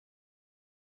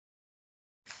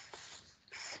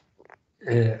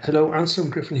Hello,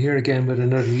 Anselm Griffin here again with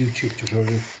another YouTube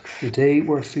tutorial. Today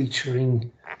we're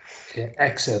featuring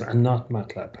Excel and not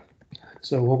MATLAB.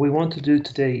 So what we want to do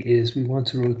today is we want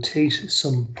to rotate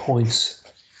some points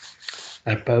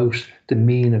about the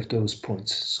mean of those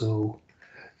points. So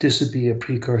this would be a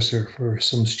precursor for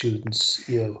some students.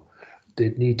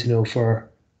 They'd need to know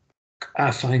for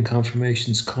affine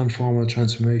conformations, conformal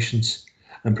transformations,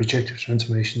 and projective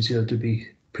transformations. To be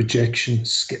projection,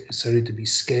 to be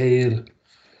scale,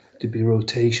 to be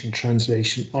rotation,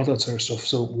 translation, all that sort of stuff.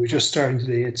 So we're just starting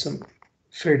today at some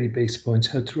fairly basic points,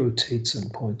 how to rotate some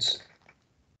points.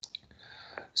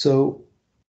 So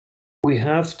we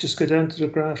have, just go down to the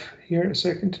graph here a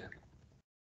second.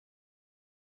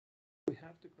 We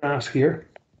have the graph here,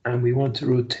 and we want to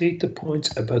rotate the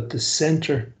points about the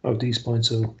center of these points.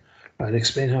 So I'll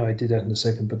explain how I did that in a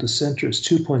second, but the center is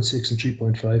 2.6 and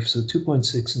 3.5. So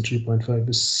 2.6 and 3.5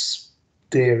 is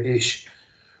there-ish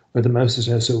where the mouse is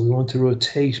now. So we want to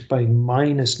rotate by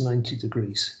minus 90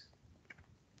 degrees.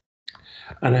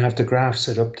 And I have the graph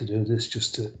set up to do this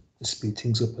just to speed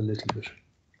things up a little bit.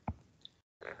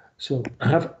 So I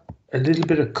have a little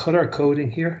bit of color coding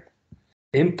here.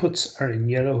 Inputs are in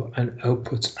yellow and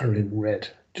outputs are in red,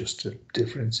 just to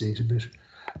differentiate a bit.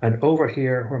 And over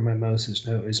here, where my mouse is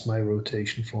now, is my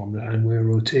rotation formula, and we're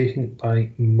rotating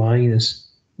by minus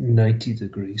 90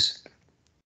 degrees.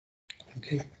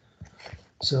 Okay,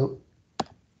 so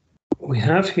we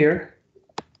have here,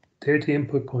 they're the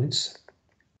input points.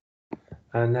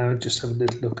 And now just have a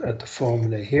little look at the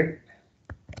formula here.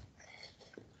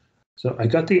 So I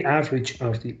got the average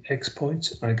of the x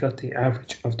points, I got the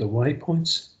average of the y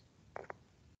points,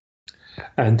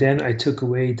 and then I took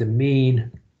away the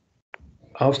mean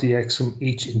of the x from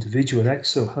each individual x.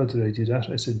 So how did I do that?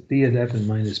 I said B11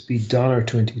 minus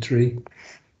 $23.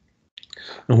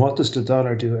 And what does the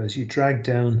dollar do? As you drag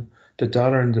down the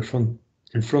dollar in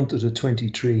front of the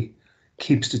 23,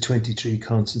 keeps the 23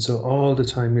 constant. So all the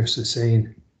time you're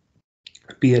saying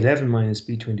B11 minus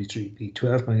B23,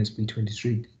 B12 minus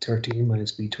B23, B13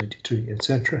 minus B23,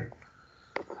 etc.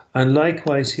 And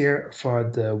likewise here for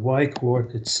the y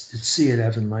coordinates, it's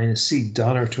C11 minus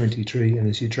 $23, and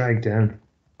as you drag down,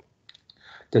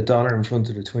 the dollar in front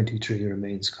of the 23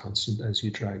 remains constant as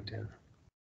you drag down.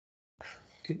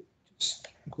 Okay, just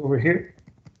go over here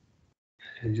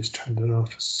and just turn that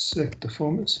off a sec, the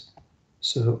formulas.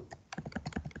 So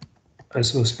I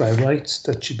suppose by rights,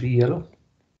 that should be yellow.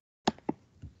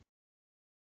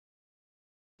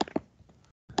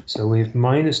 So we have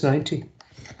minus 90,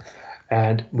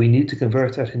 and we need to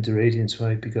convert that into radians.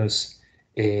 Why? Because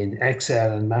in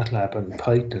Excel and MATLAB and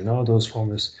Python and all those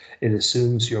formulas, it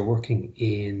assumes you're working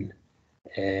in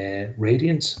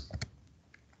radians.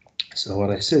 So what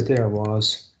I said there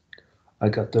was, I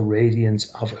got the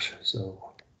radians of it.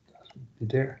 So that would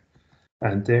be there.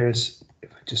 And there's,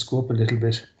 if I just go up a little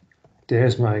bit,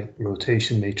 there's my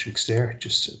rotation matrix there,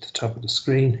 just at the top of the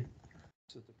screen.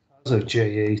 So the cos of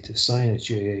J8, the sine of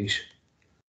J8,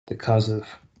 the cos of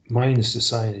minus the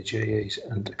sine of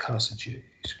J8, and the cos of J8.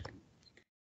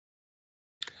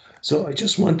 So I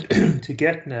just want to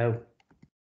get now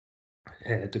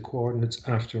the coordinates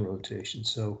after rotation.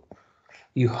 So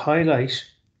you highlight,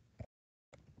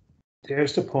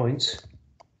 there's the points.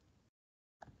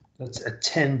 That's a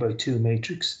 10 by 2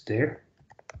 matrix there.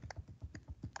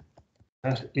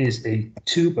 That is a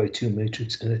 2 by 2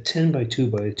 matrix, and a 10 by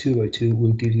 2 by a 2 by 2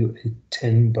 will give you a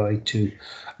 10 by 2.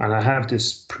 And I have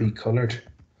this pre-colored.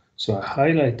 So I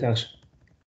highlight that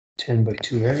 10 by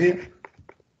 2 area,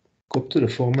 go up to the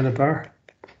formula bar,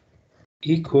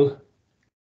 equal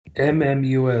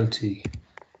MMULT.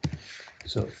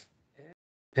 So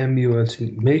MULT,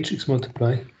 matrix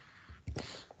multiply,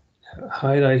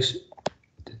 highlight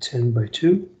the 10 by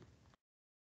 2,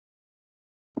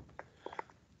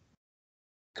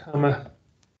 comma,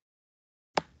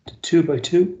 the 2 by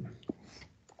 2.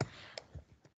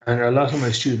 And a lot of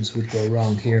my students would go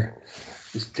wrong here.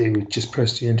 They would just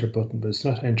press the enter button, but it's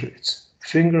not enter, it's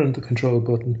finger on the control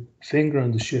button, finger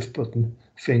on the shift button,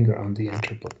 finger on the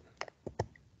enter button.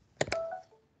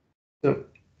 So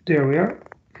there we are.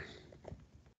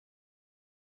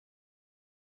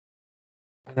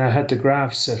 And I had the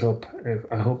graph set up.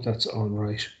 I hope that's all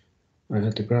right. I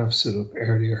had the graph set up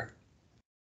earlier,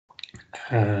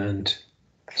 and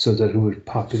so that it would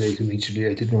populate immediately.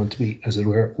 I didn't want to be, as it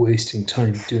were, wasting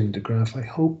time doing the graph. I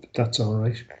hope that's all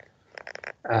right.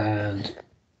 And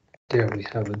there we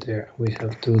have it there. We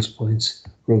have those points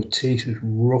rotated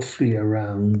roughly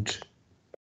around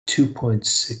 2.6,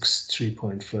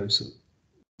 3.5, so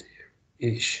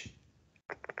there-ish.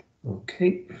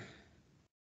 Okay.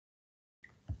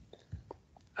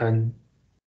 And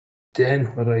Then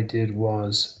what I did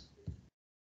was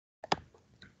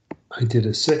I did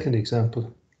a second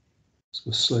example. This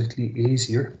was slightly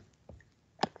easier.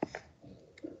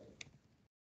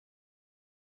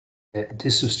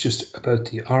 This was just about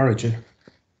the origin.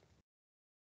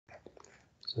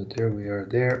 So there we are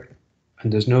there.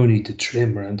 And there's no need to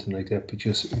trim or anything like that,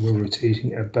 because we're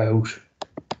rotating about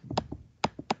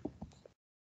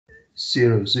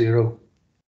 0, 0.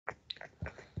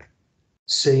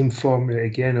 Same formula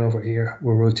again over here.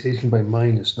 We're rotating by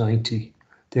minus 90.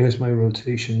 There's my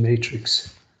rotation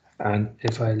matrix. And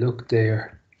if I look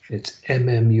there, it's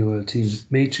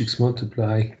MMULT, matrix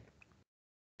multiply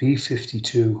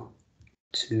B52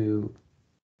 to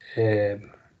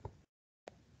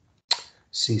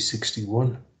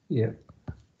C61, yeah,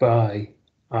 by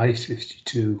I52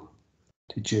 to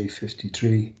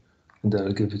J53, and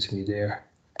that'll give it to me there.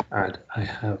 And I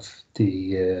have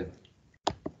the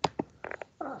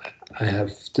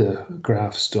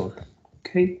graphs done.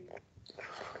 Okay.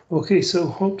 Okay, so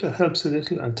hope that helps a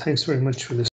little, and thanks very much for listening.